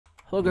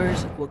Hello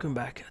guys, welcome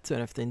back to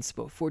NFT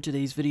Inspo. For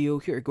today's video,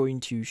 here are going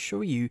to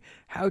show you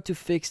how to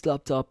fix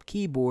laptop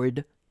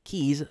keyboard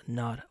keys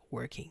not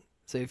working.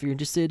 So if you're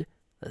interested,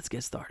 let's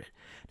get started.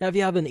 Now if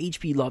you have an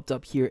HP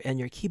laptop here and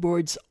your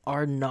keyboards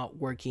are not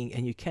working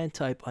and you can't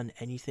type on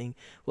anything,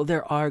 well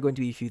there are going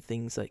to be a few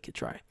things that you could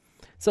try.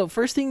 So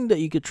first thing that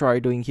you could try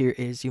doing here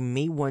is you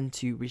may want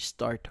to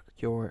restart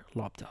your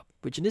laptop,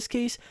 which in this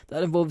case,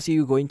 that involves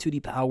you going to the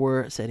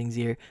power settings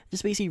here,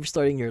 just basically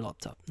restarting your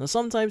laptop. Now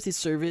sometimes the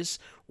service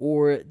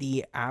or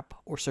the app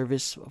or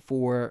service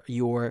for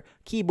your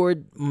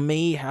keyboard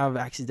may have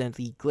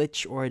accidentally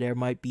glitched, or there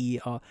might be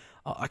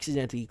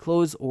accidentally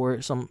closed,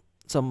 or some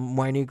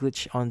minor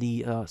glitch on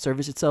the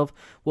service itself.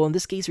 Well, in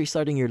this case,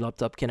 restarting your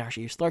laptop can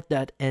actually restart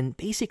that and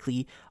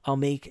basically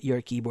make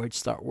your keyboard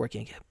start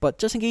working. But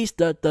just in case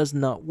that does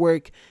not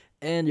work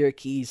and your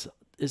keys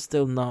is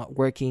still not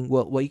working,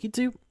 well, what you can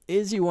do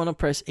is you want to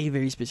press a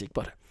very specific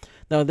button.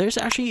 Now, there's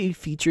actually a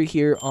feature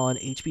here on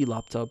HP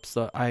laptops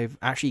that I've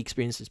actually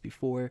experienced this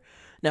before.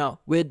 Now,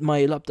 with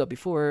my laptop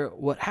before,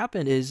 what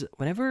happened is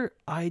whenever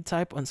I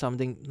type on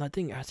something,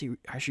 nothing actually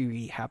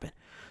really happened.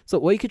 So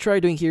what you could try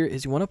doing here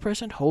is you want to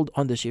press and hold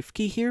on the shift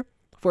key here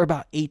for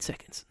about 8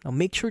 seconds. Now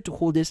make sure to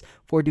hold this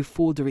for the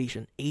full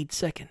duration, 8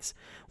 seconds.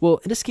 Well,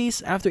 in this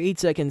case, after 8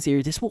 seconds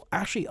here, this will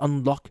actually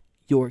unlock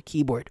your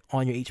keyboard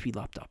on your HP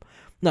laptop.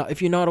 Now,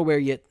 if you're not aware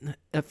yet,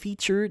 a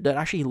feature that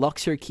actually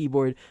locks your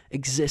keyboard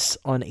exists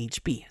on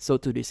HP. So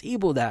to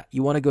disable that,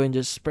 you want to go and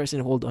just press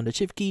and hold on the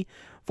shift key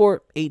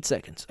for 8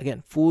 seconds.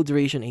 Again, full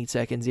duration 8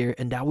 seconds here,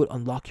 and that would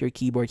unlock your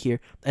keyboard here,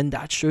 and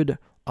that should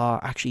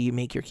actually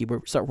make your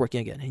keyboard start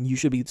working again, and you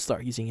should be able to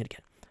start using it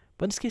again.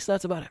 But in this case,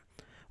 that's about it.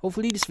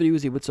 Hopefully this video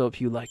was able to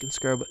help you like and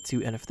subscribe to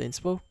NFT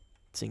Inspo.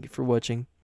 Thank you for watching.